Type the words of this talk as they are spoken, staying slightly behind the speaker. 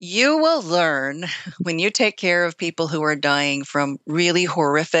You will learn when you take care of people who are dying from really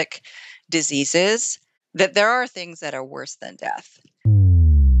horrific diseases that there are things that are worse than death.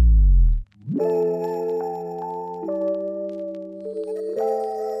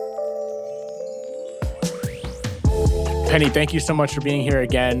 Penny, thank you so much for being here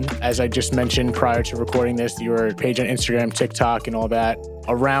again. As I just mentioned prior to recording this, your page on Instagram, TikTok, and all that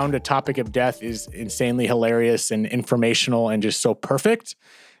around a topic of death is insanely hilarious and informational and just so perfect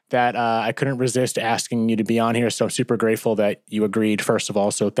that I couldn't resist asking you to be on here. So I'm super grateful that you agreed, first of all.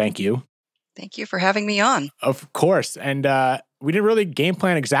 So thank you. Thank you for having me on. Of course. And we didn't really game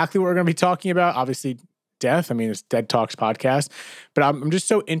plan exactly what we're going to be talking about. Obviously, death. I mean, it's Dead Talks podcast. But I'm just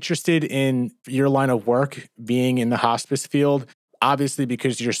so interested in your line of work being in the hospice field, obviously,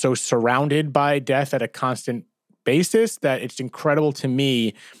 because you're so surrounded by death at a constant basis that it's incredible to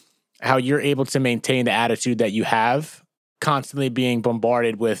me how you're able to maintain the attitude that you have, constantly being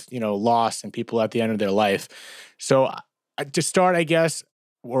bombarded with, loss and people at the end of their life. So to start, I guess,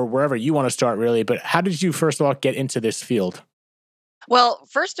 or wherever you want to start really, but how did you first of all get into this field? Well,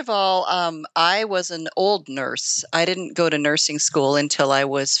 first of all, I was an old nurse. I didn't go to nursing school until I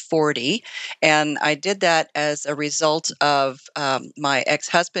was 40. And I did that as a result of my ex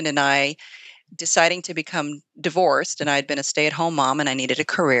husband and I deciding to become divorced. And I'd been a stay at home mom and I needed a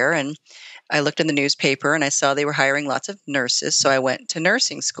career. And I looked in the newspaper and I saw they were hiring lots of nurses. So I went to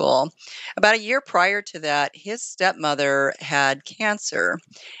nursing school. About a year prior to that, his stepmother had cancer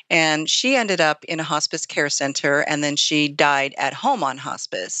and she ended up in a hospice care center and then she died at home on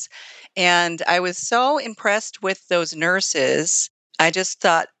hospice. And I was so impressed with those nurses. I just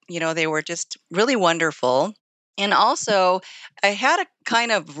thought, they were just really wonderful. And also, I had a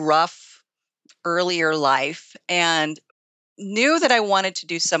kind of rough earlier life and knew that I wanted to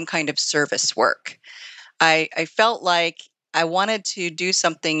do some kind of service work. I felt like I wanted to do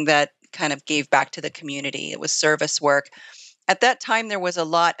something that kind of gave back to the community. It was service work. At that time, there was a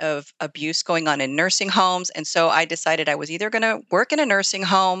lot of abuse going on in nursing homes. And so I decided I was either going to work in a nursing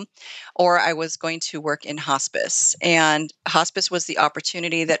home or I was going to work in hospice. And hospice was the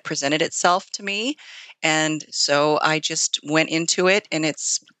opportunity that presented itself to me. And so I just went into it, and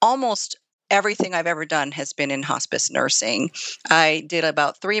it's almost everything I've ever done has been in hospice nursing. I did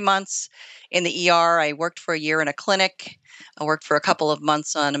about 3 months in the ER. I worked for a year in a clinic. I worked for a couple of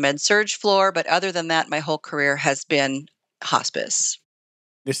months on a med surge floor. But other than that, my whole career has been hospice.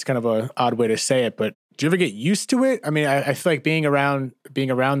 This is kind of an odd way to say it, but do you ever get used to it? I mean, I feel like being around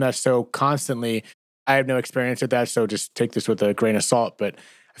that so constantly, I have no experience with that, so just take this with a grain of salt. But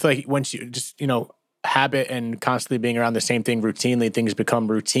I feel like once you just, habit and constantly being around the same thing routinely, things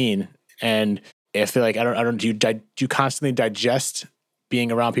become routine. And I feel like, I don't, do you constantly digest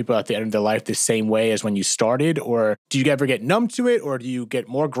being around people at the end of their life the same way as when you started? Or do you ever get numb to it? Or do you get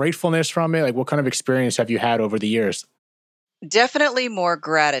more gratefulness from it? Like, what kind of experience have you had over the years? Definitely more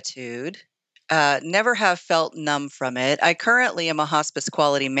gratitude. Never have felt numb from it. I currently am a hospice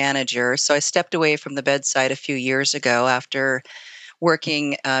quality manager, so I stepped away from the bedside a few years ago after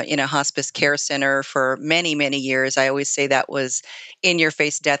working in a hospice care center for many, many years. I always say that was in your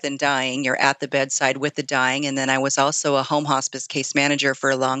face death and dying. You're at the bedside with the dying. And then I was also a home hospice case manager for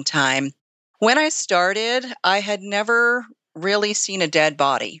a long time. When I started, I had never really seen a dead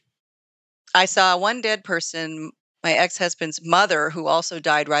body. I saw one dead person. My ex-husband's mother, who also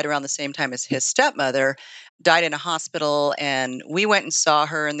died right around the same time as his stepmother, died in a hospital, and we went and saw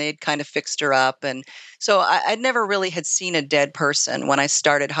her, and they'd kind of fixed her up. And so I'd never really had seen a dead person when I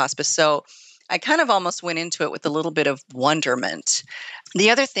started hospice. So I kind of almost went into it with a little bit of wonderment. The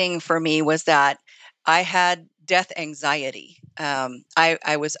other thing for me was that I had death anxiety.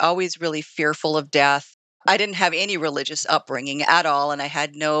 I was always really fearful of death. I didn't have any religious upbringing at all, and I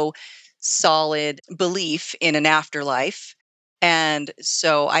had no solid belief in an afterlife. And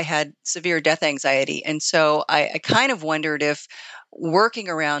so I had severe death anxiety. And so I kind of wondered if working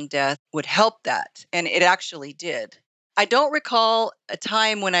around death would help that. And it actually did. I don't recall a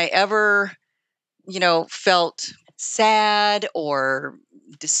time when I ever, felt sad or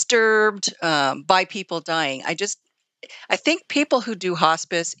disturbed by people dying. I think people who do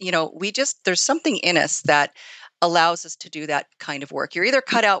hospice, there's something in us that allows us to do that kind of work. You're either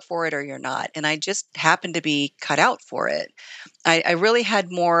cut out for it or you're not. And I just happened to be cut out for it. I really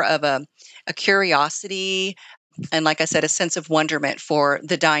had more of a curiosity and, like I said, a sense of wonderment for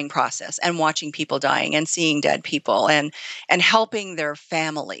the dying process and watching people dying and seeing dead people and helping their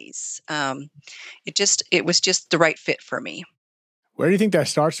families. It was just the right fit for me. Where do you think that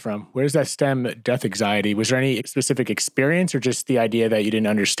starts from? Where does that stem, death anxiety? Was there any specific experience or just the idea that you didn't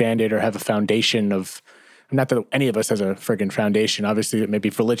understand it or have a foundation of Not that any of us has a friggin' foundation. Obviously, maybe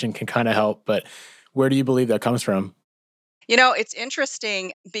religion can kind of help, but where do you believe that comes from? It's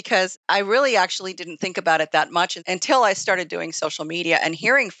interesting because I really actually didn't think about it that much until I started doing social media and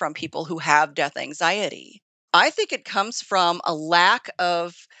hearing from people who have death anxiety. I think it comes from a lack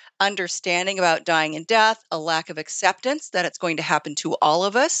of understanding about dying and death, a lack of acceptance that it's going to happen to all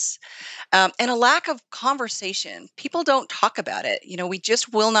of us, and a lack of conversation. People don't talk about it. We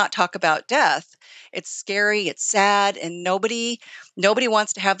just will not talk about death. It's scary, it's sad, and nobody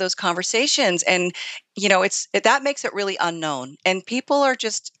wants to have those conversations. And that makes it really unknown. And people are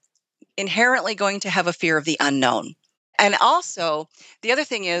just inherently going to have a fear of the unknown. And also, the other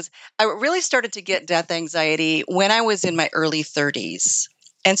thing is, I really started to get death anxiety when I was in my early 30s.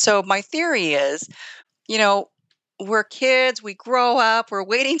 And so my theory is, you know, we're kids, we grow up, we're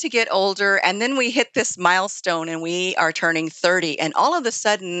waiting to get older, and then we hit this milestone and we are turning 30. And all of a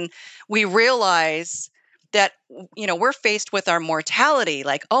sudden, we realize that, we're faced with our mortality.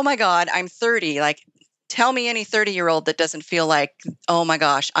 Like, oh my God, I'm 30. Like, tell me any 30-year-old that doesn't feel like, oh my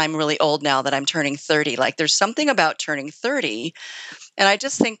gosh, I'm really old now that I'm turning 30. Like, there's something about turning 30, and I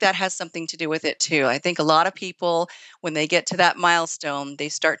just think that has something to do with it too. I think a lot of people, when they get to that milestone, they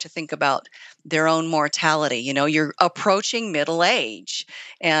start to think about their own mortality. You're approaching middle age,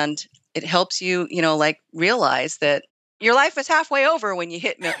 and it helps you, like realize that your life is halfway over when you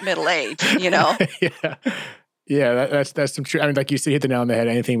hit middle age. Yeah. Yeah, that's some true. I mean, like you said, hit the nail on the head.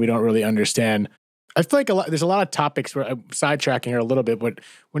 Anything we don't really understand. I feel like there's a lot of topics where I'm sidetracking here a little bit, but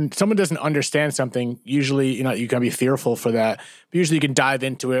when someone doesn't understand something, usually, you can be fearful for that. But usually you can dive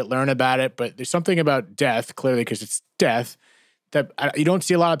into it, learn about it. But there's something about death, clearly, because it's death, that you don't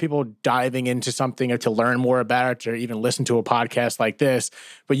see a lot of people diving into something or to learn more about it or even listen to a podcast like this.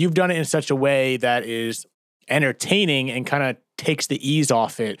 But you've done it in such a way that is entertaining and kind of takes the ease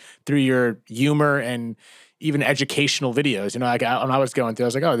off it through your humor and even educational videos. Like when I was going through, I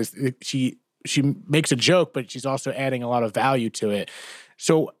was like, oh, she makes a joke, but she's also adding a lot of value to it.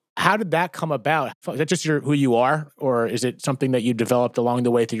 So how did that come about? Is that just who you are, or is it something that you developed along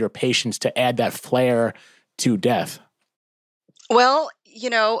the way through your patients to add that flair to death? Well,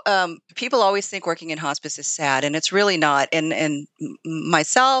 people always think working in hospice is sad, and it's really not. And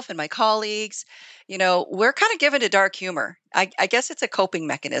myself and my colleagues, we're kind of given to dark humor. I guess it's a coping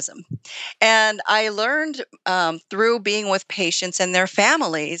mechanism. And I learned through being with patients and their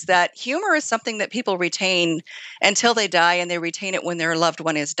families that humor is something that people retain until they die, and they retain it when their loved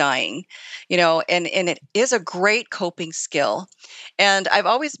one is dying. And it is a great coping skill. And I've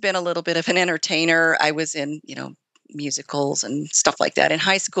always been a little bit of an entertainer. I was in, musicals and stuff like that in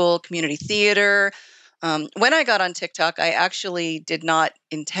high school, community theater. When I got on TikTok, I actually did not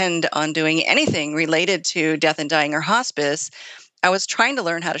intend on doing anything related to death and dying or hospice. I was trying to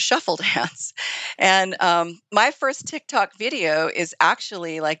learn how to shuffle dance. And my first TikTok video is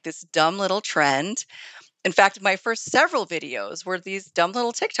actually like this dumb little trend. In fact, my first several videos were these dumb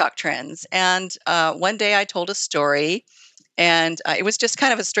little TikTok trends. And one day I told a story, and it was just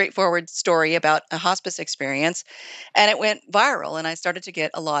kind of a straightforward story about a hospice experience. And it went viral, and I started to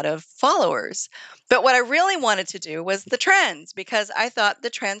get a lot of followers. But what I really wanted to do was the trends, because I thought the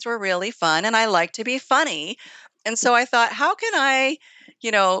trends were really fun and I like to be funny. And so I thought, how can I,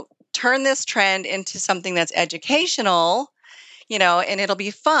 turn this trend into something that's educational, and it'll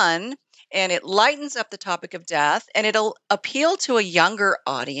be fun, and it lightens up the topic of death, and it'll appeal to a younger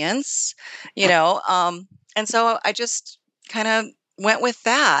audience, and so I just kind of went with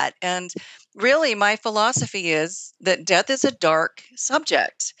that. And really, my philosophy is that death is a dark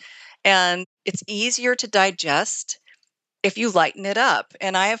subject, and it's easier to digest if you lighten it up.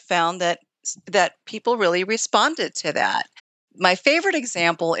 And I have found that people really responded to that. My favorite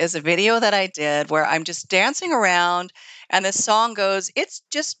example is a video that I did where I'm just dancing around, and the song goes, it's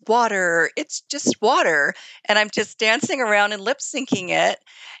just water. And I'm just dancing around and lip syncing it.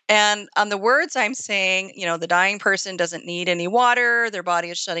 And on the words, I'm saying, the dying person doesn't need any water. Their body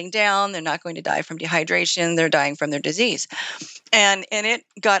is shutting down. They're not going to die from dehydration. They're dying from their disease. And it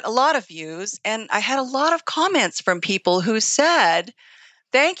got a lot of views. And I had a lot of comments from people who said,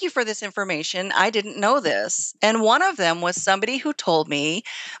 thank you for this information. I didn't know this. And one of them was somebody who told me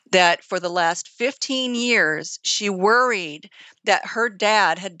that for the last 15 years, she worried that her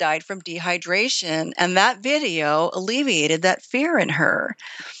dad had died from dehydration, and that video alleviated that fear in her.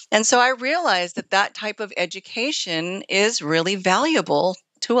 And so I realized that that type of education is really valuable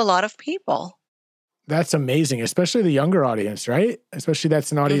to a lot of people. That's amazing, especially the younger audience, right? Especially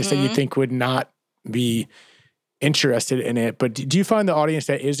that's an audience that you Hmm. think would not be interested in it. But do you find the audience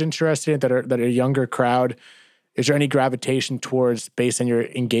that is interested in it, that are a younger crowd, is there any gravitation towards, based on your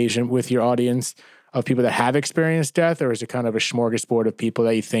engagement with your audience, of people that have experienced death, or is it kind of a smorgasbord of people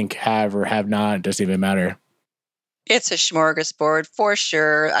that you think have or have not? It doesn't even matter. It's a smorgasbord for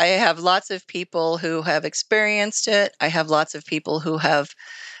sure. I have lots of people who have experienced it. I have lots of people who have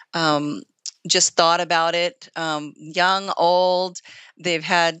um, just thought about it, young, old. They've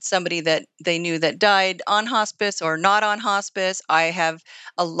had somebody that they knew that died on hospice or not on hospice. I have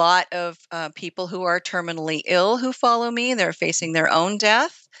a lot of people who are terminally ill who follow me. They're facing their own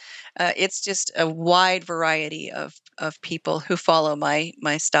death. It's just a wide variety of people who follow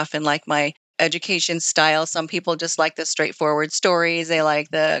my stuff and like my education style. Some people just like the straightforward stories. They like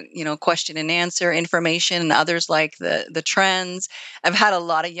the, question and answer information, and others like the trends. I've had a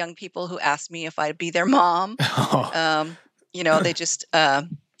lot of young people who ask me if I'd be their mom. Um, they just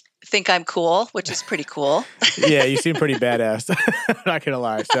think I'm cool, which is pretty cool. Yeah, you seem pretty badass. Not gonna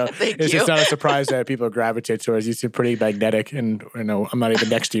lie. So Thank it's you. just not a surprise that people gravitate towards you. Seem pretty magnetic, and I'm not even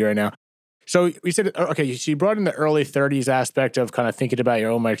next to you right now. So we said, okay, so you brought in the early 30s aspect of kind of thinking about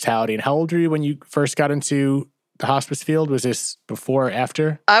your own mortality. And how old were you when you first got into the hospice field? Was this before or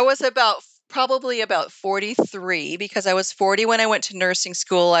after? I was probably about 43 because I was 40 when I went to nursing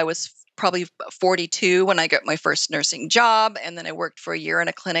school. I was probably 42 when I got my first nursing job. And then I worked for a year in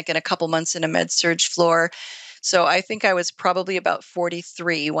a clinic and a couple months in a med surg floor. So I think I was probably about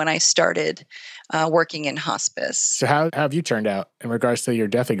 43 when I started working in hospice. So how have you turned out in regards to your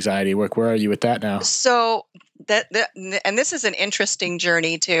death anxiety work? Where are you with that now? So and this is an interesting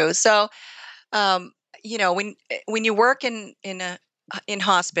journey too. So, um, when you work in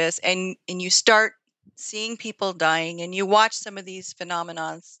hospice and you start seeing people dying and you watch some of these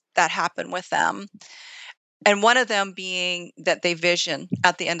phenomenons that happen with them, and one of them being that they vision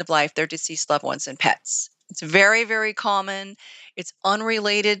at the end of life their deceased loved ones and pets. It's very, very common. It's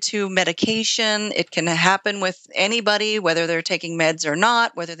unrelated to medication. It can happen with anybody, whether they're taking meds or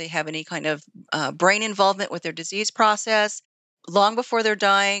not, whether they have any kind of brain involvement with their disease process. Long before they're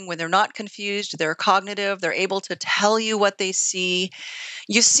dying, when they're not confused, they're cognitive, they're able to tell you what they see.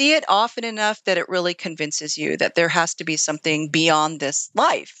 You see it often enough that it really convinces you that there has to be something beyond this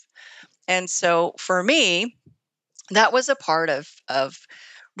life. And so for me, that was a part of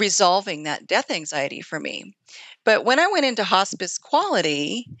resolving that death anxiety for me. But when I went into hospice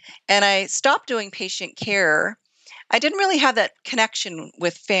quality and I stopped doing patient care, I didn't really have that connection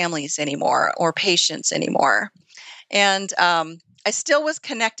with families anymore or patients anymore. And I still was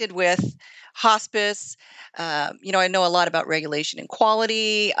connected with hospice. I know a lot about regulation and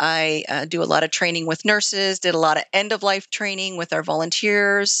quality. I do a lot of training with nurses, did a lot of end of life training with our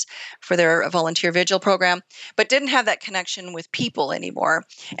volunteers for their volunteer vigil program, but didn't have that connection with people anymore.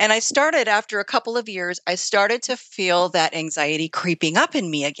 And I started, after a couple of years, I started to feel that anxiety creeping up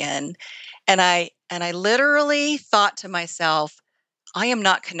in me again. And I literally thought to myself, I am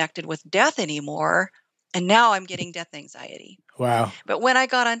not connected with death anymore. And now I'm getting death anxiety. Wow. But when I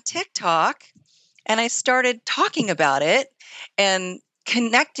got on TikTok and I started talking about it and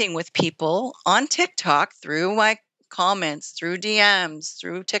connecting with people on TikTok through my comments, through DMs,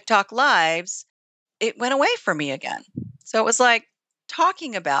 through TikTok lives, it went away for me again. So it was like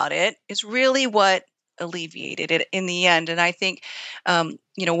talking about it is really what alleviated it in the end. And I think,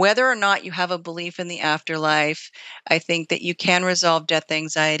 whether or not you have a belief in the afterlife, I think that you can resolve death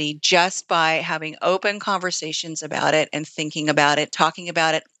anxiety just by having open conversations about it and thinking about it, talking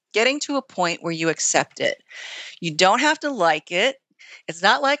about it, getting to a point where you accept it. You don't have to like it. It's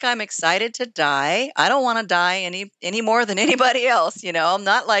not like I'm excited to die. I don't want to die any more than anybody else. I'm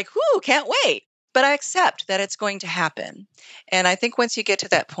not like, whoo, can't wait. But I accept that it's going to happen. And I think once you get to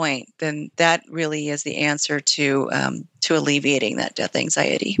that point, then that really is the answer to alleviating that death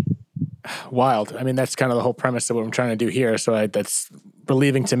anxiety. Wild. I mean, that's kind of the whole premise of what I'm trying to do here. So that's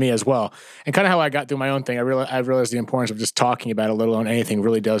relieving to me as well. And kind of how I got through my own thing. I realized the importance of just talking about it, let alone anything,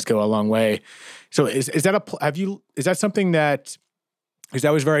 really does go a long way. So is that something that, because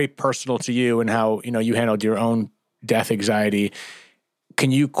that was very personal to you and how, you handled your own death anxiety.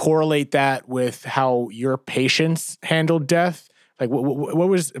 Can you correlate that with how your patients handled death? Like what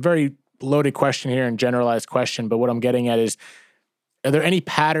was a very loaded question here and generalized question, but what I'm getting at is, are there any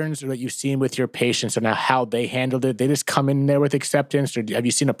patterns that you've seen with your patients and how they handled it? They just come in there with acceptance, or have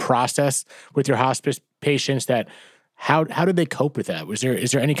you seen a process with your hospice patients that how did they cope with that? Is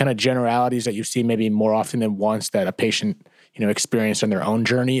there any kind of generalities that you've seen maybe more often than once that a patient, experienced on their own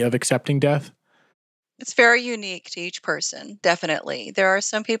journey of accepting death? It's very unique to each person, definitely. There are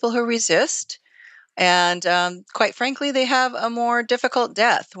some people who resist, and quite frankly, they have a more difficult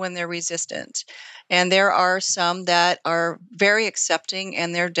death when they're resistant. And there are some that are very accepting,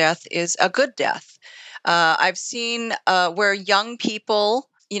 and their death is a good death. I've seen where young people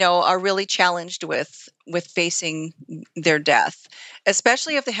are really challenged with facing their death,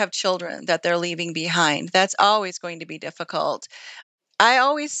 especially if they have children that they're leaving behind. That's always going to be difficult. I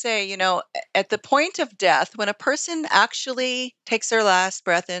always say, at the point of death, when a person actually takes their last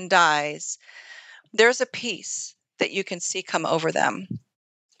breath and dies, there's a peace that you can see come over them.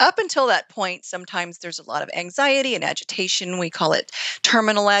 Up until that point, sometimes there's a lot of anxiety and agitation. We call it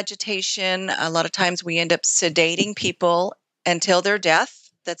terminal agitation. A lot of times we end up sedating people until their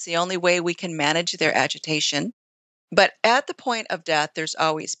death. That's the only way we can manage their agitation. But at the point of death, there's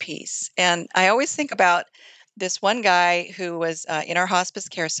always peace. And I always think about this one guy who was in our hospice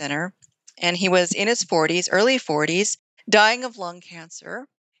care center, and he was in his 40s, early 40s, dying of lung cancer.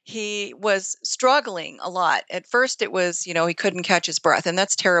 He was struggling a lot. At first, it was, he couldn't catch his breath, and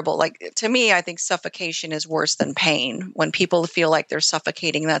that's terrible. Like, to me, I think suffocation is worse than pain. When people feel like they're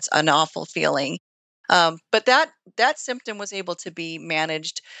suffocating, that's an awful feeling. But that symptom was able to be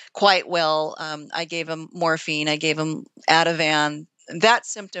managed quite well. I gave him morphine. I gave him Ativan. That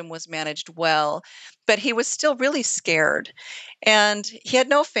symptom was managed well, but he was still really scared, and he had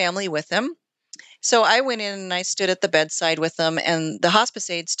no family with him. So I went in and I stood at the bedside with him, and the hospice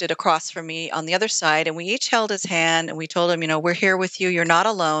aide stood across from me on the other side, and we each held his hand and we told him, we're here with you. You're not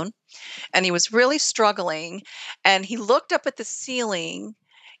alone. And he was really struggling, and he looked up at the ceiling,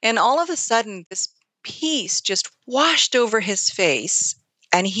 and all of a sudden this peace just washed over his face,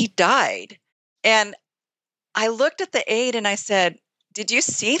 and he died. And I looked at the aide and I said, "Did you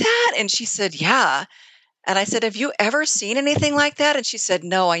see that?" And she said, "Yeah." And I said, "Have you ever seen anything like that?" And she said,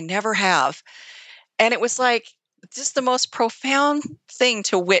 "No, I never have." And it was like just the most profound thing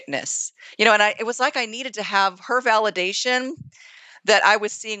to witness. And it was like I needed to have her validation that I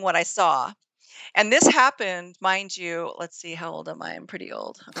was seeing what I saw. And this happened, mind you, let's see, how old am I? I'm pretty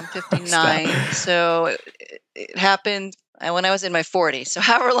old. I'm Stop. 59. So it happened when I was in my 40s. So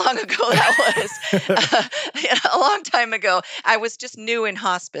however long ago that was, a long time ago. I was just new in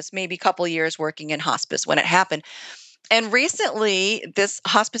hospice, maybe a couple years working in hospice when it happened. And recently, this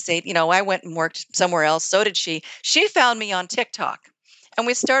hospice aide, I went and worked somewhere else. So did she. She found me on TikTok. And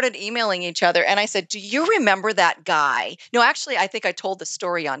we started emailing each other. And I said, "Do you remember that guy?" No, actually, I think I told the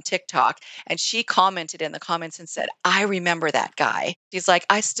story on TikTok. And she commented in the comments and said, "I remember that guy." She's like,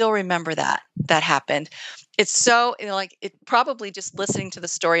 "I still remember that. That happened." It's so, like, it probably just listening to the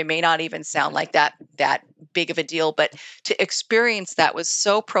story may not even sound like that big of a deal. But to experience that was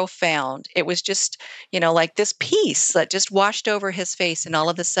so profound. It was just, like this peace that just washed over his face. And all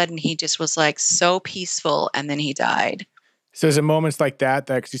of a sudden, he just was like so peaceful. And then he died. So is it moments like that,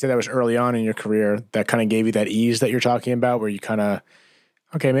 because you said that was early on in your career, that kind of gave you that ease that you're talking about, where you kind of,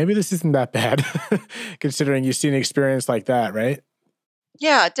 okay, maybe this isn't that bad, considering you've seen an experience like that, right?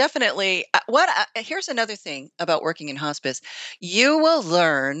 Yeah, definitely. Here's another thing about working in hospice. You will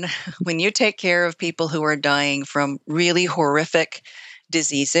learn when you take care of people who are dying from really horrific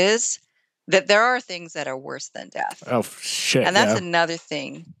diseases that there are things that are worse than death. Oh, shit, And that's yeah. another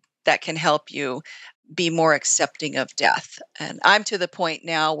thing that can help you be more accepting of death. And I'm to the point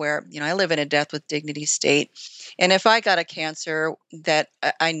now where, I live in a death with dignity state. And if I got a cancer that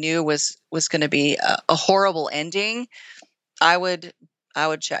I knew was going to be a horrible ending, I would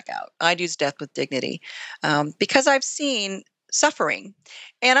check out. I'd use death with dignity, because I've seen suffering,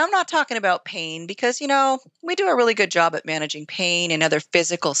 and I'm not talking about pain, because we do a really good job at managing pain and other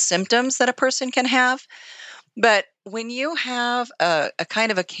physical symptoms that a person can have. But when you have a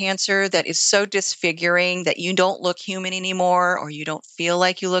kind of a cancer that is so disfiguring that you don't look human anymore, or you don't feel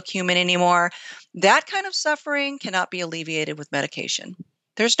like you look human anymore, that kind of suffering cannot be alleviated with medication.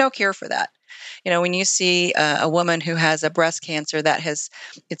 There's no cure for that. When you see a woman who has a breast cancer that has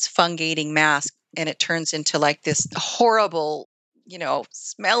its fungating mass, and it turns into like this horrible,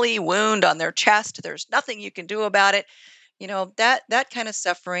 smelly wound on their chest, there's nothing you can do about it. That kind of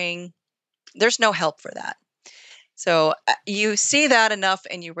suffering, there's no help for that. So you see that enough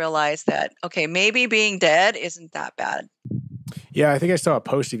and you realize that, okay, maybe being dead isn't that bad. Yeah, I think I saw a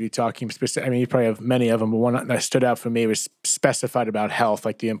post of you talking specific. I mean, you probably have many of them, but one that stood out for me was specified about health,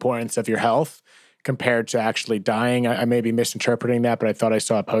 like the importance of your health compared to actually dying. I may be misinterpreting that, but I thought I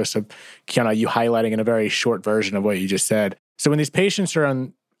saw a post of kind of you highlighting in a very short version of what you just said. So when these patients are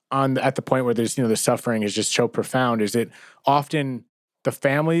on at the point where there's the suffering is just so profound, is it often the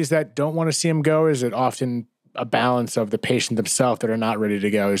families that don't want to see them go? Is it often a balance of the patient themselves that are not ready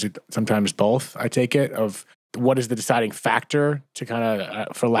to go? Is it sometimes both? I take it of what is the deciding factor to kind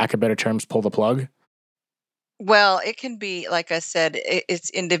of, for lack of better terms, pull the plug? Well, it can be, like I said, it's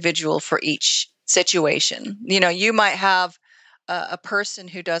individual for each situation. You might have a person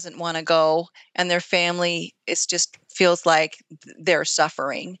who doesn't want to go, and their family is just feels like they're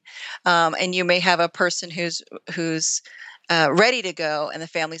suffering. And you may have a person who's ready to go, and the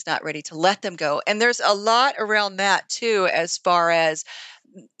family's not ready to let them go. And there's a lot around that too, as far as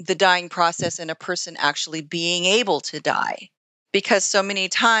the dying process and a person actually being able to die. Because so many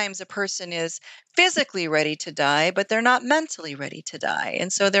times a person is physically ready to die, but they're not mentally ready to die.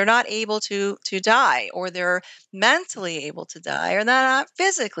 And so they're not able to die, or they're mentally able to die, or they're not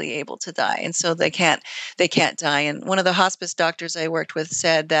physically able to die. And so they can't die. And one of the hospice doctors I worked with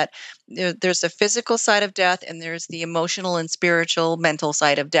said that there's a physical side of death, and there's the emotional and spiritual mental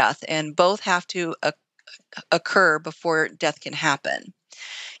side of death. And both have to occur before death can happen.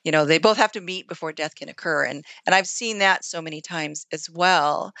 They both have to meet before death can occur. And I've seen that so many times as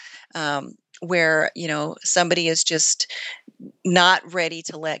well, where somebody is just not ready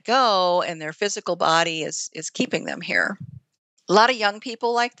to let go, and their physical body is keeping them here. A lot of young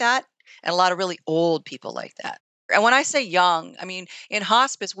people like that, and a lot of really old people like that. And when I say young, I mean, in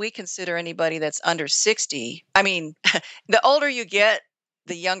hospice, we consider anybody that's under 60. I mean, the older you get,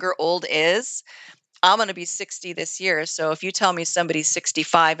 the younger old is. I'm going to be 60 this year. So if you tell me somebody's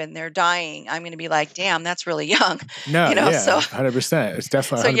 65 and they're dying, I'm going to be like, damn, that's really young. No, So yeah, 100%. It's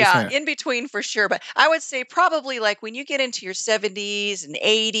definitely so yeah, 100%. in between for sure. But I would say probably like when you get into your 70s and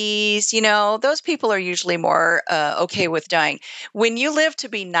 80s, those people are usually more okay with dying. When you live to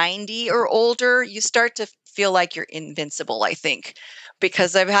be 90 or older, you start to feel like you're invincible, I think,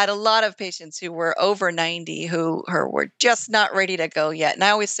 because I've had a lot of patients who were over 90 who were just not ready to go yet. And I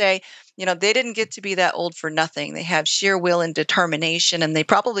always say, they didn't get to be that old for nothing. They have sheer will and determination, and they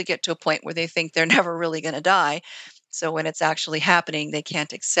probably get to a point where they think they're never really going to die. So when it's actually happening, they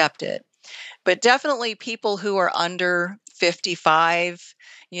can't accept it. But definitely people who are under 55,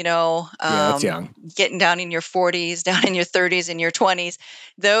 Yeah, that's young. getting down in your 40s, down in your 30s and your 20s,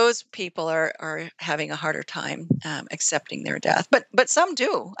 those people are having a harder time accepting their death. But some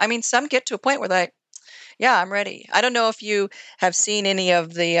do. I mean, some get to a point where they're like, yeah, I'm ready. I don't know if you have seen any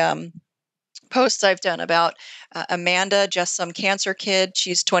of the posts I've done about Amanda, just some cancer kid.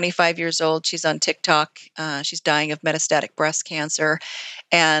 She's 25 years old. She's on TikTok. She's dying of metastatic breast cancer.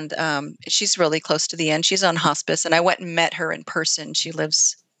 And she's really close to the end. She's on hospice. And I went and met her in person. She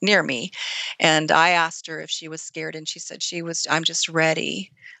lives near me. And I asked her if she was scared. And she said I'm just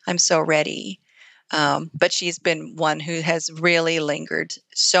ready. I'm so ready. But she's been one who has really lingered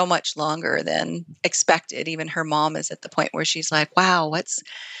so much longer than expected. Even her mom is at the point where she's like, wow,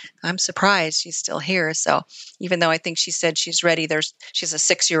 I'm surprised she's still here. So even though I think she said she's ready, she's a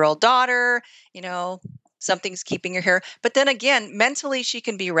 6-year-old daughter, something's keeping her here. But then again, mentally she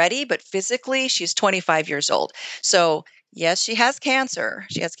can be ready, but physically she's 25 years old. So yes, she has cancer.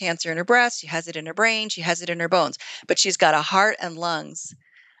 She has cancer in her breast. She has it in her brain. She has it in her bones. But she's got a heart and lungs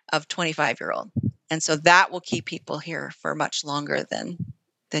of 25-year-old. And so that will keep people here for much longer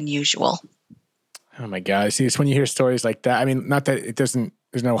than usual. Oh my God. See, it's when you hear stories like that. I mean, not that there's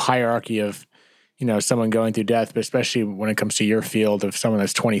no hierarchy of, someone going through death, but especially when it comes to your field of someone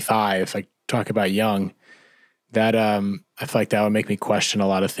that's 25, like talk about young, that I feel like that would make me question a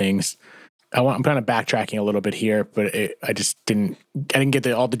lot of things. I'm kind of backtracking a little bit here, but I didn't get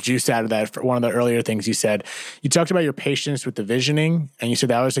all the juice out of that. For one of the earlier things you said, you talked about your patients with the visioning, and you said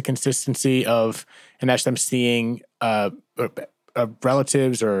that was a consistency of, and that's them seeing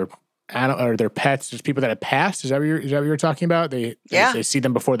relatives or their pets, just people that have passed. Is that what you're talking about? They see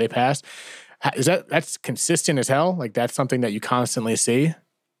them before they pass. That's consistent as hell? Like that's something that you constantly see?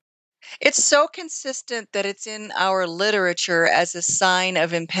 It's so consistent that it's in our literature as a sign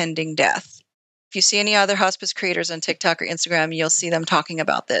of impending death. If you see any other hospice creators on TikTok or Instagram, you'll see them talking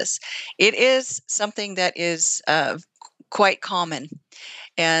about this. It is something that is quite common.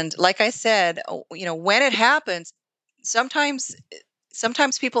 And like I said, when it happens, sometimes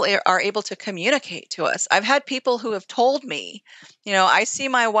people are able to communicate to us. I've had people who have told me, I see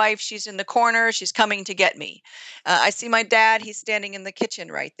my wife, she's in the corner, she's coming to get me. I see my dad, he's standing in the kitchen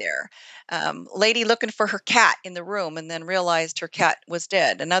right there. Lady looking for her cat in the room and then realized her cat was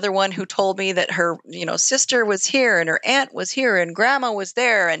dead. Another one who told me that her, sister was here and her aunt was here and grandma was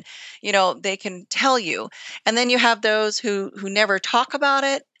there, and, they can tell you. And then you have those who never talk about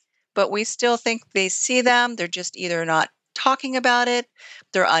it, but we still think they see them. They're just either not talking about it,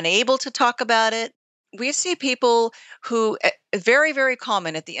 they're unable to talk about it. We see people who, very, very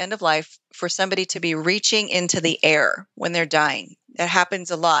common at the end of life for somebody to be reaching into the air when they're dying, That happens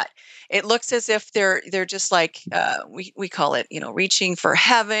a lot. It looks as if they're just like we call it, reaching for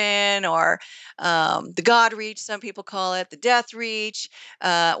heaven, or the God reach. Some people call it the death reach,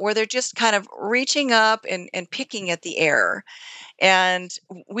 where they're just kind of reaching up and picking at the air. And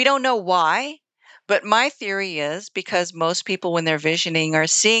we don't know why, but my theory is because most people, when they're visioning, are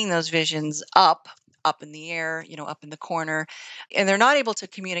seeing those visions up in the air, up in the corner, and they're not able to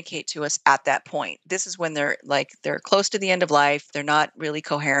communicate to us at that point. This is when they're close to the end of life. They're not really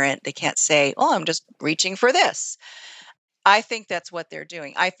coherent. They can't say, "Oh, I'm just reaching for this." I think that's what they're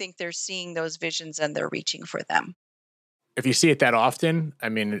doing. I think they're seeing those visions and they're reaching for them. If you see it that often, I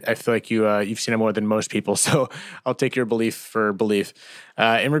mean, I feel like you've seen it more than most people. So I'll take your belief for belief.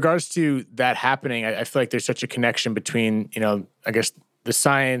 In regards to that happening, I feel like there's such a connection between, I guess the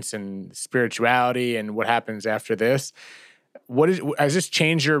science and spirituality and what happens after this. Has this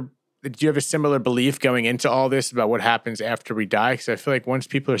changed do you have a similar belief going into all this about what happens after we die? Because I feel like once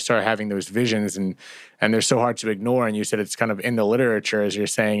people start having those visions and they're so hard to ignore, and you said it's kind of in the literature, as you're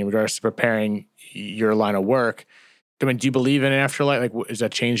saying, in regards to preparing your line of work. I mean, do you believe in an afterlife? Like, does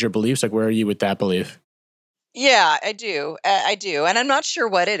that change your beliefs? Like, where are you with that belief? Yeah, I do. I do. And I'm not sure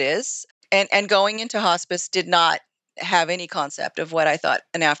what it is. And going into hospice did not have any concept of what I thought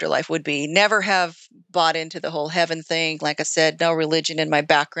an afterlife would be. Never have bought into the whole heaven thing. Like I said, no religion in my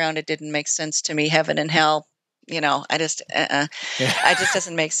background. It didn't make sense to me. Heaven and hell. I just, it just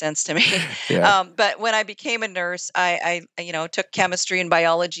doesn't make sense to me. Yeah. But when I became a nurse, took chemistry and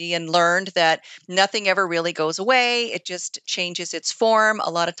biology and learned that nothing ever really goes away. It just changes its form.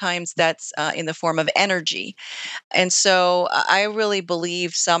 A lot of times that's in the form of energy. And so I really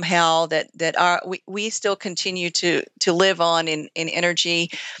believe somehow that we still continue to live on in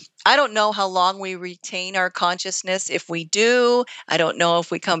energy. I don't know how long we retain our consciousness. If we do, I don't know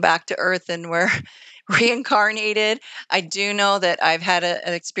if we come back to Earth and we're reincarnated. I do know that I've had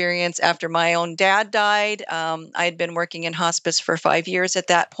an experience after my own dad died. I had been working in hospice for 5 years at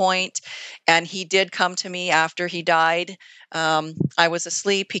that point, and he did come to me after he died. I was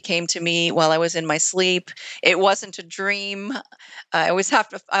asleep. He came to me while I was in my sleep. It wasn't a dream. I always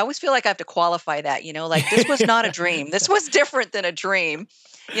feel like I have to qualify that, like this was not a dream. This was different than a dream.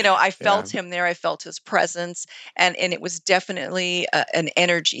 I Yeah. felt him there. I felt his presence, and it was definitely an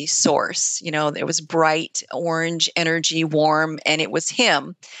energy source. It was bright orange energy, warm, and it was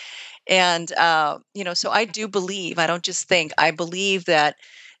him. And so I do believe. I don't just think. I believe that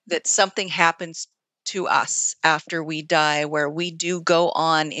something happens to us after we die, where we do go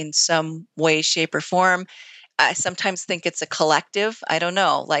on in some way, shape, or form. I sometimes think it's a collective. I don't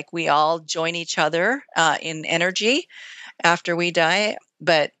know. Like we all join each other in energy after we die.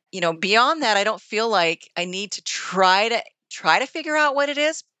 But beyond that, I don't feel like I need to try to figure out what it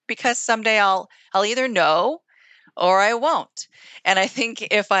is, because someday I'll either know or I won't. And I think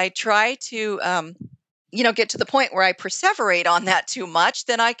if I try to get to the point where I perseverate on that too much,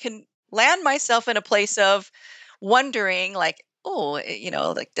 then I can land myself in a place of wondering, like, oh,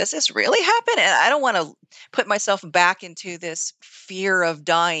 like, does this really happen? And I don't want to put myself back into this fear of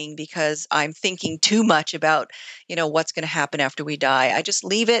dying because I'm thinking too much about, what's going to happen after we die. I just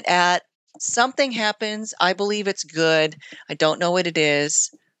leave it at something happens. I believe it's good. I don't know what it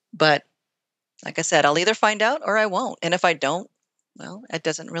is, but like I said, I'll either find out or I won't. And if I don't, well, it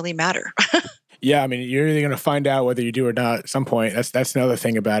doesn't really matter. Yeah. I mean, you're either going to find out whether you do or not at some point. That's another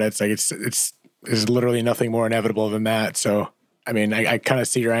thing about it. It's like, there's literally nothing more inevitable than that. So, I mean, I kind of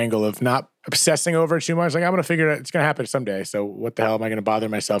see your angle of not obsessing over it too much. Like, I'm going to figure it out. It's going to happen someday. So what the hell am I going to bother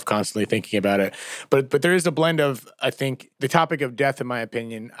myself constantly thinking about it? But there is a blend of, I think, the topic of death, in my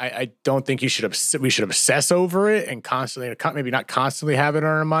opinion, I don't think we should obsess over it and constantly, maybe not constantly have it on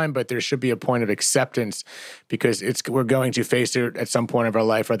our mind, but there should be a point of acceptance, because we're going to face it at some point of our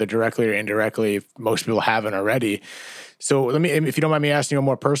life, whether directly or indirectly, if most people haven't already. So if you don't mind me asking a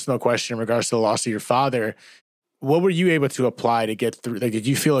more personal question in regards to the loss of your father, what were you able to apply to get through? Like, did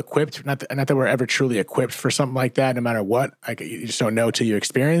you feel equipped? Not that we're ever truly equipped for something like that, no matter what. Like, you just don't know till you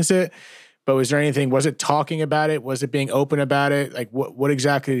experience it. But was there anything? Was it talking about it? Was it being open about it? Like, what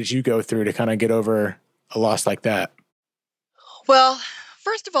exactly did you go through to kind of get over a loss like that? Well,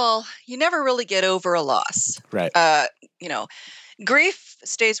 first of all, you never really get over a loss. Right. Uh, you know, Grief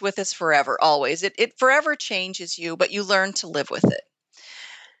stays with us forever, always. It forever changes you, but you learn to live with it.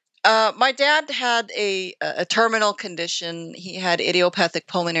 My dad had a terminal condition. He had idiopathic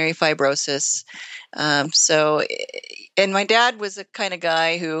pulmonary fibrosis. And my dad was a kind of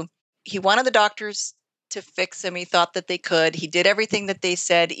guy who he wanted the doctors to fix him. He thought that they could. He did everything that they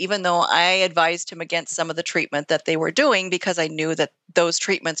said, even though I advised him against some of the treatment that they were doing, because I knew that those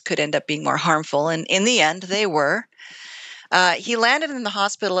treatments could end up being more harmful. And in the end, they were. He landed in the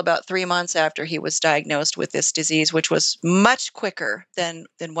hospital about 3 months after he was diagnosed with this disease, which was much quicker than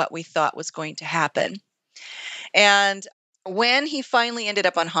what we thought was going to happen. And when he finally ended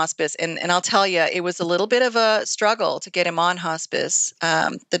up on hospice, and I'll tell you, it was a little bit of a struggle to get him on hospice.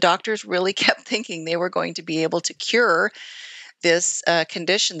 The doctors really kept thinking they were going to be able to cure this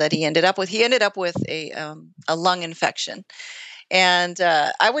condition that he ended up with. He ended up with a lung infection. And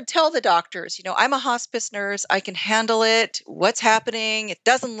I would tell the doctors, I'm a hospice nurse. I can handle it. What's happening? It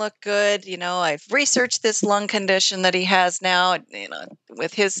doesn't look good. I've researched this lung condition that he has now.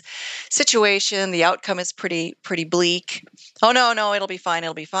 With his situation, the outcome is pretty bleak. Oh, no, it'll be fine.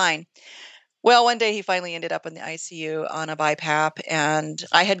 It'll be fine. Well, one day he finally ended up in the ICU on a BiPAP, and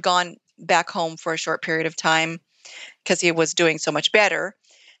I had gone back home for a short period of time because he was doing so much better.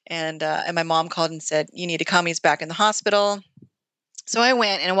 And my mom called and said, "You need to come. He's back in the hospital." So I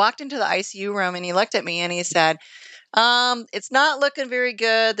went and walked into the ICU room, and he looked at me and he said, "It's not looking very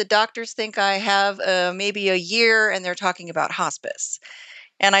good. The doctors think I have maybe a year, and they're talking about hospice."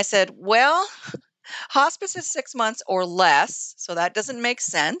 And I said, "Well, hospice is 6 months or less, so that doesn't make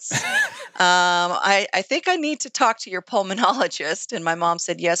sense. I think I need to talk to your pulmonologist." And my mom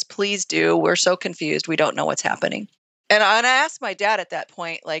said, "Yes, please do. We're so confused. We don't know what's happening." And I asked my dad at that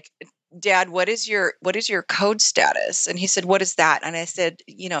point, like, "Dad, what is your code status?" And he said, "What is that?" And I said,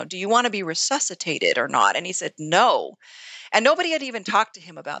 "Do you want to be resuscitated or not?" And he said, "No." And nobody had even talked to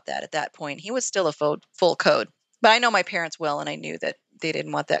him about that at that point. He was still a full code. But I know my parents well, and I knew that they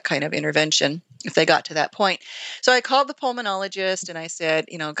didn't want that kind of intervention if they got to that point. So I called the pulmonologist and I said,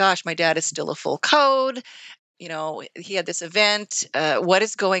 "Gosh, my dad is still a full code. He had this event. What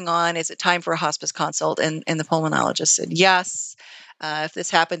is going on? Is it time for a hospice consult?" And the pulmonologist said, "Yes. If this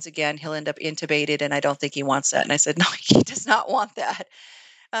happens again, he'll end up intubated, and I don't think he wants that." And I said, "No, he does not want that."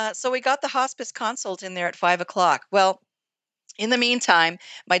 So we got the hospice consult in there at 5 o'clock. Well, in the meantime,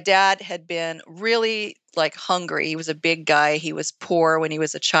 my dad had been really like hungry. He was a big guy. He was poor when he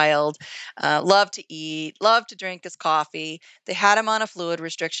was a child, loved to eat, loved to drink his coffee. They had him on a fluid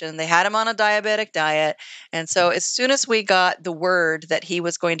restriction, they had him on a diabetic diet. And so, as soon as we got the word that he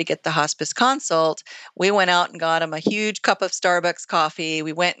was going to get the hospice consult, we went out and got him a huge cup of Starbucks coffee.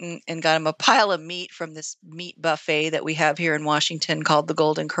 We went and got him a pile of meat from this meat buffet that we have here in Washington called the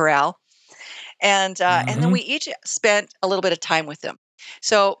Golden Corral. And then Hmm. we each spent a little bit of time with him.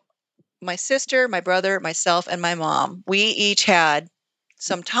 So my sister, my brother, myself, and my mom, we each had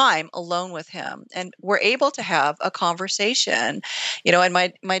some time alone with him, and were able to have a conversation.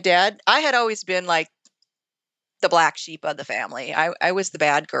 And my dad, I had always been like the black sheep of the family. I was the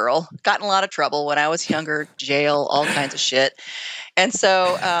bad girl, got in a lot of trouble when I was younger, jail, all kinds of shit. And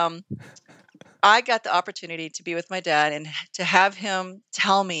so I got the opportunity to be with my dad and to have him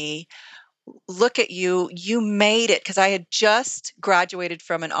tell me, "Look at you. You made it." Because I had just graduated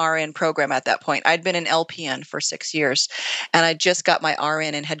from an RN program at that point. I'd been an LPN for 6 years, and I just got my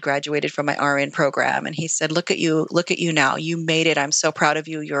RN and had graduated from my RN program. And he said, "Look at you. Look at you now. You made it. I'm so proud of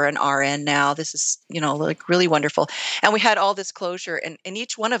you. You're an RN now. This is, like really wonderful." And we had all this closure, and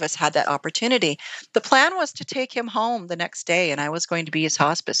each one of us had that opportunity. The plan was to take him home the next day, and I was going to be his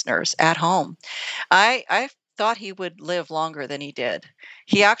hospice nurse at home. I thought he would live longer than he did.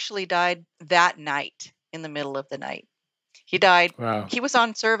 He actually died that night in the middle of the night. He died Wow. he was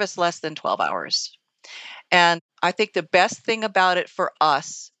on service less than 12 hours. And I think the best thing about it for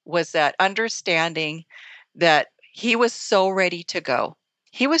us was that understanding that he was so ready to go.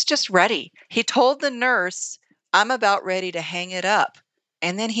 He was just ready. He told the nurse, "I'm about ready to hang it up."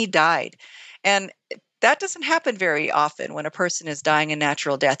 And then he died. And that doesn't happen very often when a person is dying a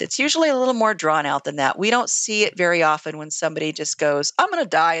natural death. It's usually a little more drawn out than that. We don't see it very often when somebody just goes, "I'm going to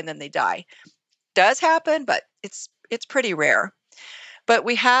die," and then they die. Does happen, but it's pretty rare. But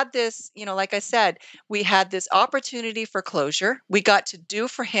we had this, like I said, we had this opportunity for closure. We got to do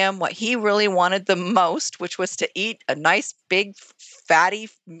for him what he really wanted the most, which was to eat a nice big fatty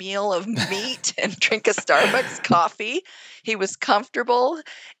meal of meat and drink a Starbucks coffee. He was comfortable,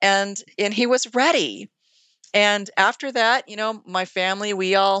 and he was ready. And after that, my family,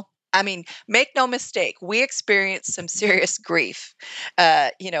 we all, I mean, make no mistake, we experienced some serious grief.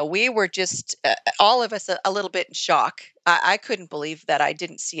 We were just, all of us, a little bit in shock. I couldn't believe that I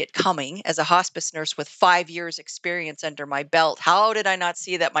didn't see it coming as a hospice nurse with 5 years' experience under my belt. How did I not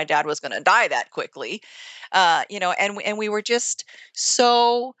see that my dad was going to die that quickly? And we were just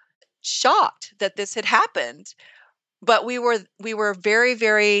so shocked that this had happened. But we were very,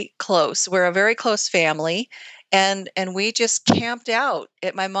 very close. We're a very close family, and we just camped out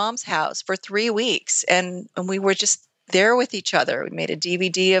at my mom's house for 3 weeks, and we were just there with each other. We made a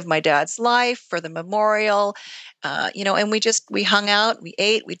DVD of my dad's life for the memorial, and we hung out, we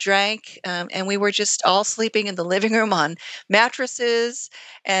ate, we drank, and we were just all sleeping in the living room on mattresses,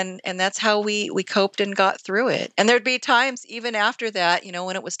 and that's how we coped and got through it. And there'd be times even after that,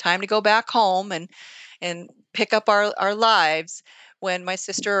 when it was time to go back home and pick up our lives, when my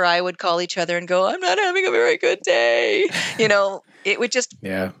sister or I would call each other and go, "I'm not having a very good day," it would just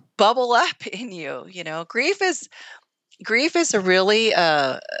Yeah. bubble up in you. Grief is a really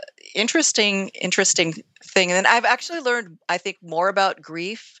interesting thing. And I've actually learned, I think, more about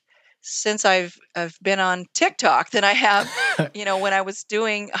grief since I've been on TikTok than I have, when I was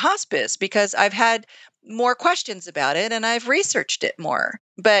doing hospice, because I've had more questions about it and I've researched it more.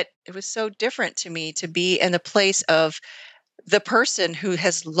 But it was so different to me to be in the place of the person who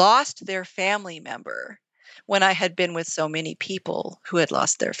has lost their family member when I had been with so many people who had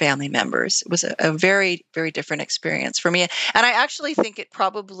lost their family members. It was a very, very different experience for me. And I actually think it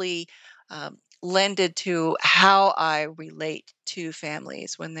probably lended to how I relate to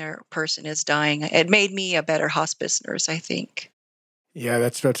families when their person is dying. It made me a better hospice nurse, I think. Yeah,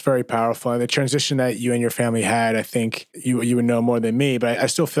 that's very powerful. And the transition that you and your family had, I think you would know more than me. But I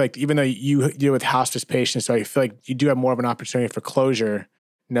still feel like even though you deal with hospice patients, so I feel like you do have more of an opportunity for closure,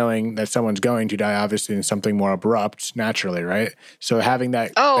 knowing that someone's going to die, obviously, in something more abrupt, naturally, right? So having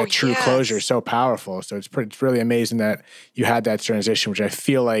Oh, that true closure is yes. so powerful. So it's really amazing that you had that transition, which I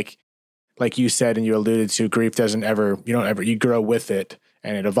feel like you said and you alluded to, grief doesn't ever you grow with it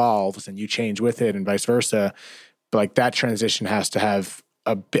and it evolves and you change with it and vice versa. But like that transition has to have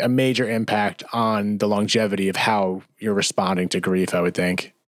a major impact on the longevity of how you're responding to grief, I would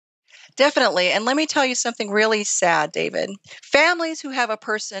think. Definitely. And let me tell you something really sad, David. Families who have a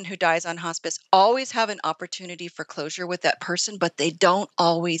person who dies on hospice always have an opportunity for closure with that person, but they don't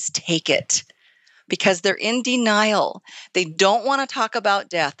always take it because they're in denial. They don't want to talk about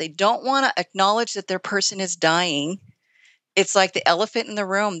death. They don't want to acknowledge that their person is dying. It's like the elephant in the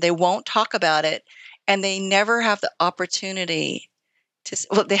room. They won't talk about it, and they never have the opportunity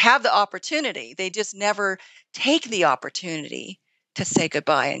well, they have the opportunity. They just never take the opportunity to say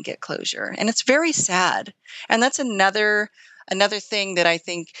goodbye and get closure. And it's very sad. And that's another thing that I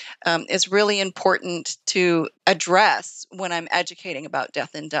think is really important to address when I'm educating about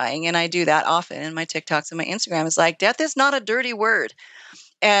death and dying. And I do that often in my TikToks and my Instagram. Is like, death is not a dirty word.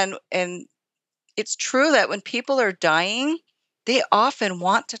 And it's true that when people are dying, they often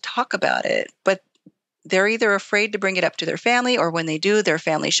want to talk about it, but they're either afraid to bring it up to their family, or when they do, their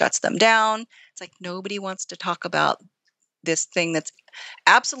family shuts them down. It's like nobody wants to talk about this thing that's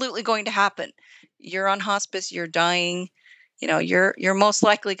absolutely going to happen. You're on hospice, you're dying, you're most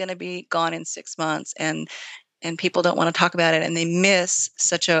likely going to be gone in 6 months, and people don't want to talk about it, and they miss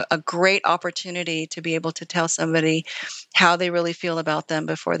such a great opportunity to be able to tell somebody how they really feel about them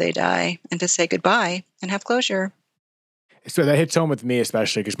before they die, and to say goodbye and have closure. So that hits home with me,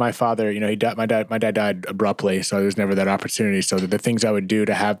 especially because my father, he died. My dad died abruptly, so there was never that opportunity. So the things I would do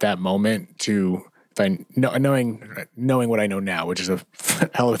to have that moment, to if I knowing what I know now, which is a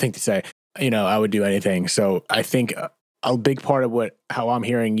hell of a thing to say, I would do anything. So I think a big part of how I'm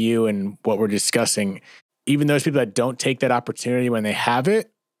hearing you and what we're discussing, even those people that don't take that opportunity when they have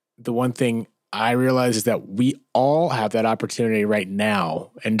it, the one thing I realize is that we all have that opportunity right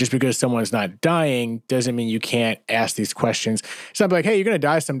now. And just because someone's not dying doesn't mean you can't ask these questions. It's not like, hey, you're going to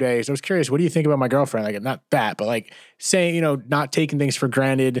die someday. So I was curious, what do you think about my girlfriend? Like, not that, but like saying, not taking things for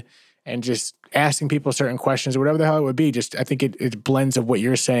granted and just asking people certain questions or whatever the hell it would be. Just, I think it blends of what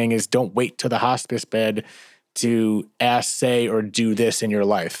you're saying is don't wait to the hospice bed to ask, say, or do this in your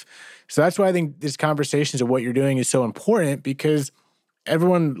life. So that's why I think this conversations of what you're doing is so important, because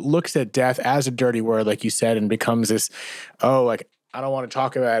everyone looks at death as a dirty word, like you said, and becomes this, oh, like, I don't want to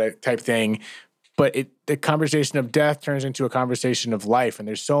talk about it type thing. But the conversation of death turns into a conversation of life. And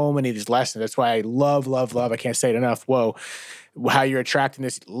there's so many of these lessons. That's why I love, love, love. I can't say it enough. Whoa, how you're attracting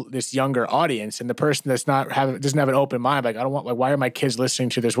this younger audience, and the person that's doesn't have an open mind. Like, I don't want, like, why are my kids listening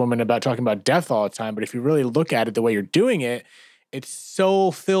to this woman about talking about death all the time? But if you really look at it the way you're doing it, it's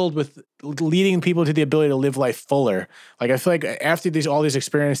so filled with leading people to the ability to live life fuller. Like, I feel like after all these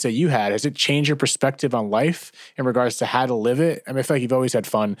experiences that you had, has it changed your perspective on life in regards to how to live it? I mean, I feel like you've always had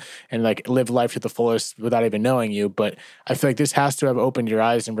fun and like live life to the fullest without even knowing you. But I feel like this has to have opened your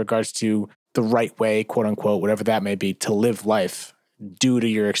eyes in regards to the right way, quote unquote, whatever that may be, to live life due to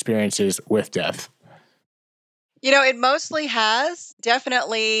your experiences with death. It mostly has.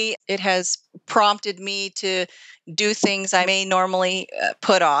 Definitely, it has prompted me to do things I may normally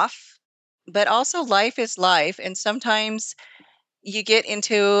put off. But also, life is life. And sometimes you get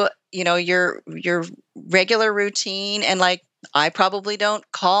into, your regular routine, and like I probably don't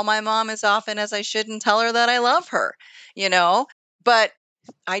call my mom as often as I should and tell her that I love her, you know? But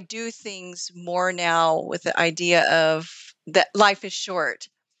I do things more now with the idea of that life is short,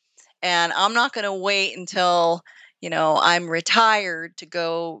 and I'm not going to wait until, I'm retired to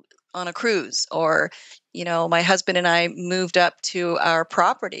go on a cruise. Or, my husband and I moved up to our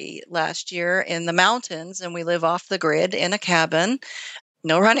property last year in the mountains, and we live off the grid in a cabin,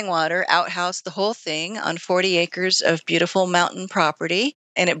 no running water, outhouse, the whole thing on 40 acres of beautiful mountain property.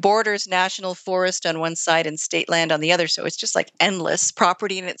 And it borders national forest on one side and state land on the other. So it's just like endless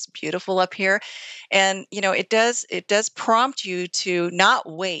property, and it's beautiful up here. And, it does prompt you to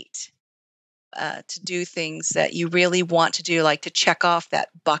not wait to do things that you really want to do, like to check off that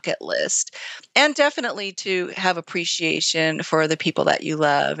bucket list, and definitely to have appreciation for the people that you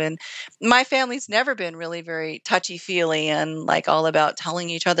love. And my family's never been really very touchy feely and like all about telling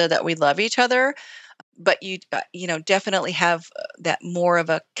each other that we love each other. But definitely have that more of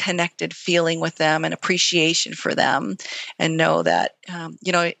a connected feeling with them and appreciation for them, and know that, I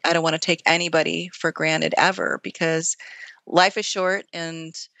don't want to take anybody for granted ever, because life is short,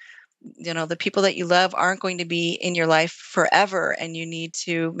 and the people that you love aren't going to be in your life forever, and you need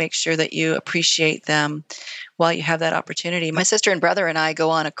to make sure that you appreciate them while you have that opportunity. My sister and brother and I go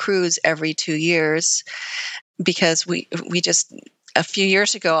on a cruise every 2 years, because we just a few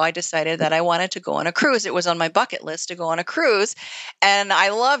years ago I decided that I wanted to go on a cruise. It was on my bucket list to go on a cruise, and I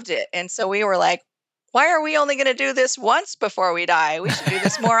loved it. And so we were like, why are we only going to do this once before we die? We should do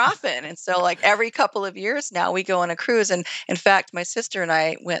this more often. And so like every couple of years now we go on a cruise. And in fact, my sister and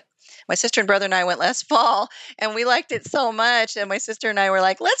brother and I went last fall, and we liked it so much. And my sister and I were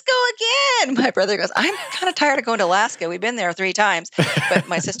like, let's go again. My brother goes, I'm kind of tired of going to Alaska. We've been there 3 times. But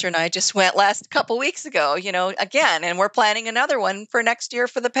my sister and I just went last couple weeks ago, again, and we're planning another one for next year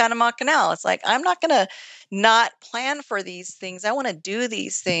for the Panama Canal. It's like, I'm not going to not plan for these things. I want to do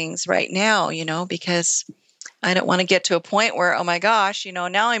these things right now, because I don't want to get to a point where, oh my gosh,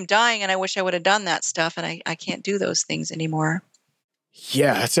 now I'm dying and I wish I would have done that stuff, and I can't do those things anymore.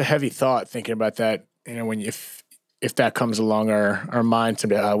 Yeah, that's a heavy thought thinking about that. When if that comes along our mind,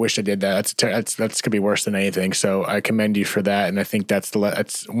 someday, I wish I did that. That's gonna be worse than anything. So I commend you for that, and I think that's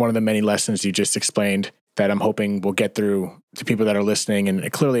one of the many lessons you just explained that I'm hoping will get through to people that are listening.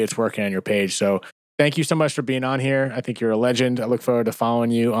 And clearly, it's working on your page. So thank you so much for being on here. I think you're a legend. I look forward to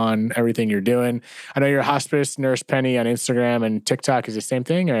following you on everything you're doing. I know you're a hospice nurse Penny on Instagram and TikTok. Is the same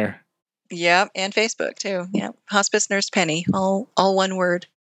thing, or? Yeah, and Facebook too. Yeah, Hospice Nurse Penny, all one word.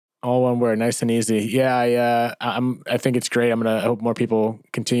 All one word, nice and easy. Yeah, I think it's great. I hope more people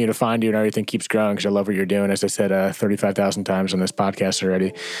continue to find you and everything keeps growing, because I love what you're doing. As I said, 35,000 times on this podcast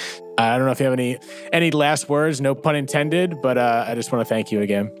already. I don't know if you have any last words, no pun intended, but I just want to thank you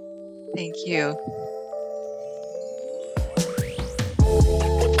again. Thank you.